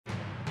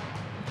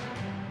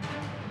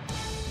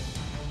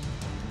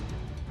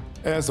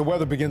As the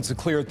weather begins to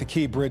clear at the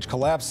key bridge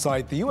collapse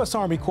site, the U.S.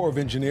 Army Corps of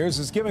Engineers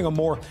is giving a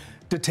more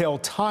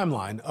detailed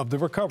timeline of the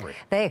recovery.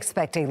 They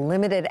expect a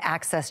limited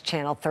access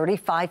channel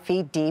 35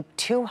 feet deep,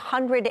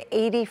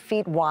 280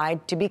 feet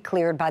wide to be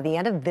cleared by the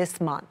end of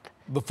this month.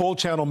 The full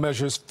channel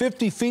measures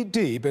 50 feet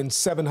deep and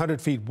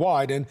 700 feet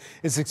wide and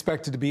is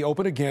expected to be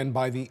open again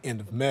by the end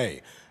of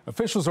May.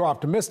 Officials are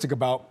optimistic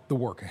about the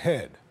work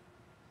ahead.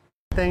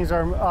 Things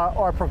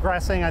are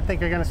progressing. I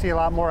think you're going to see a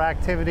lot more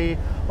activity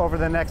over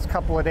the next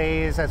couple of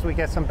days as we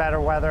get some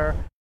better weather.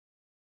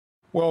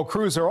 Well,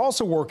 crews are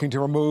also working to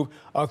remove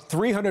a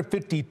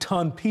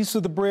 350-ton piece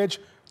of the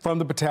bridge from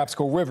the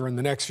Patapsco River in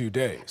the next few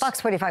days.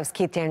 Fox 45's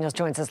Keith Daniels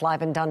joins us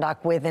live in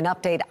Dundalk with an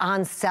update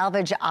on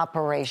salvage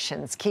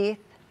operations. Keith?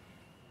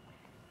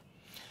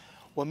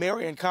 Well,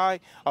 Mary and Kai,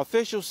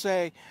 officials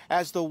say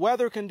as the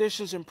weather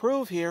conditions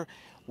improve here,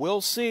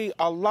 we'll see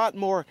a lot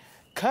more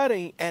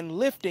cutting and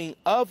lifting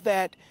of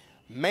that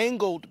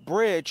mangled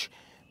bridge.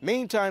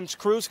 Meantime,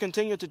 crews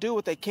continue to do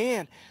what they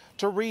can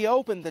to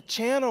reopen the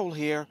channel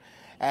here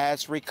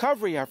as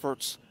recovery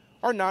efforts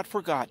are not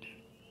forgotten.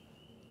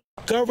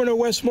 Governor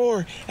Wes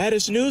Moore at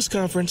his news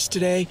conference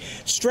today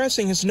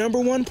stressing his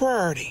 #1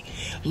 priority,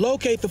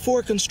 locate the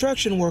 4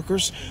 construction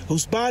workers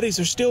whose bodies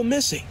are still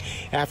missing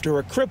after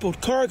a crippled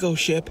cargo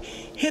ship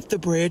hit the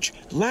bridge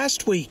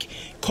last week,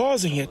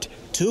 causing it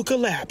to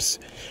collapse.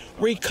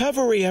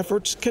 Recovery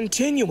efforts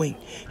continuing,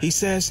 he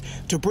says,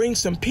 to bring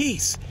some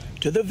peace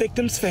to the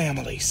victims'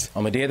 families.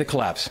 On the day of the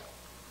collapse,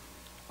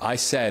 I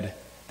said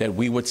that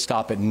we would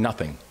stop at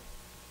nothing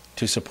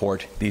to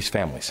support these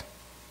families.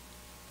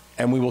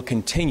 And we will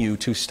continue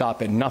to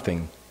stop at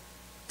nothing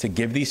to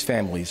give these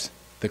families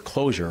the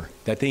closure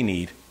that they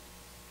need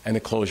and the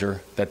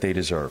closure that they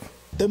deserve.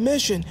 The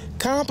mission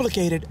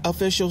complicated,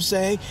 officials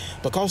say,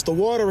 because the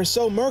water is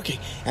so murky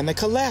and the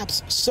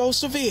collapse so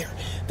severe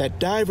that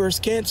divers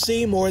can't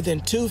see more than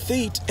 2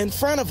 feet in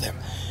front of them.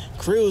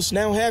 Crews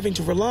now having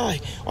to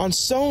rely on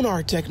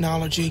sonar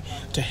technology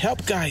to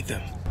help guide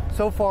them.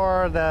 So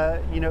far,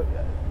 the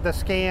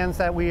scans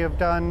that we have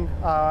done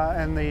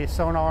and the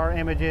sonar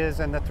images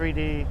and the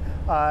 3D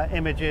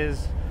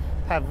images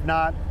have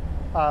not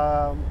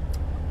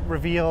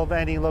revealed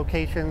any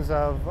locations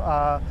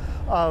of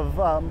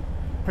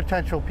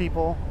potential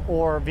people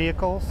or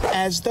vehicles.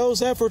 As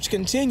those efforts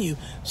continue,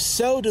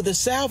 so do the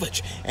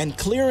salvage and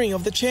clearing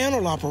of the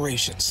channel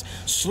operations,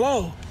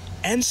 slow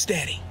and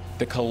steady.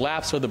 The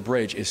collapse of the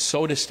bridge is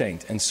so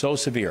distinct and so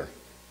severe,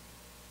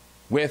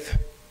 with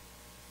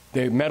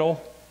the metal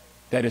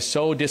that is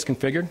so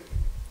disconfigured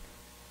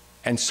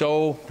and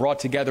so brought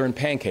together and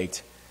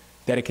pancaked,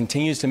 that it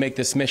continues to make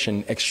this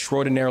mission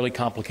extraordinarily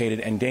complicated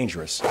and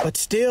dangerous. But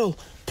still,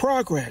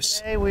 progress.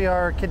 Today we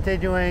are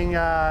continuing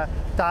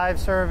dive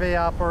survey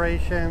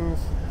operations,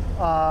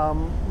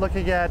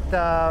 looking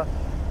at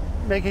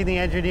making the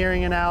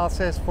engineering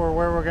analysis for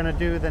where we're going to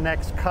do the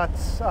next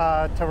cuts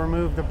to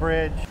remove the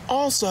bridge.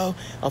 Also,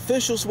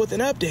 officials with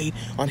an update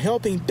on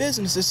helping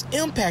businesses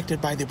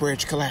impacted by the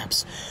bridge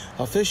collapse.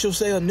 Officials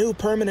say a new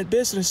permanent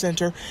business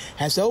center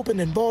has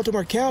opened in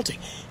Baltimore County,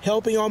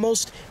 helping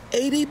almost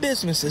 80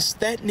 businesses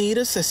that need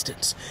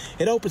assistance.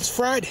 It opens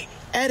Friday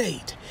at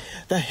 8.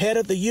 The head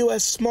of the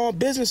U.S. Small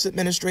Business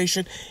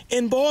Administration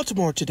in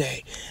Baltimore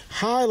today,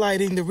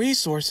 highlighting the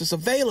resources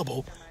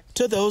available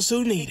to those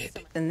who need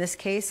it. In this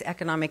case,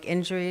 economic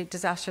injury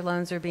disaster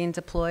loans are being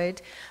deployed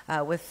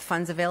with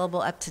funds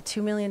available up to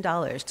 $2 million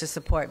to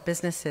support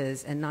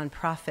businesses and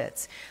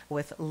nonprofits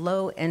with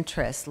low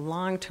interest,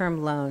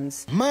 long-term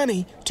loans.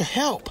 Money to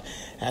help.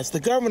 As the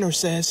governor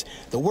says,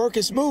 the work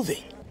is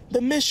moving.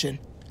 The mission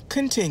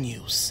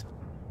continues.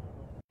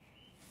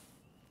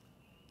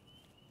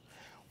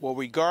 Well,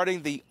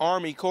 regarding the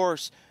Army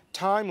Corps'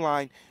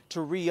 timeline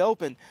to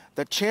reopen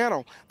the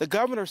channel, the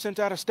governor sent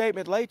out a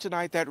statement late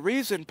tonight that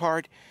reads in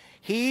part,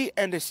 he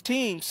and his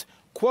teams,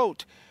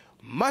 quote,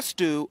 must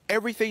do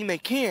everything they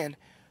can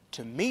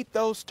to meet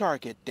those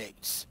target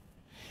dates.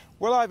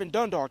 We're live in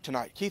Dundalk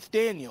tonight. Keith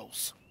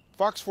Daniels,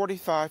 Fox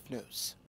 45 News.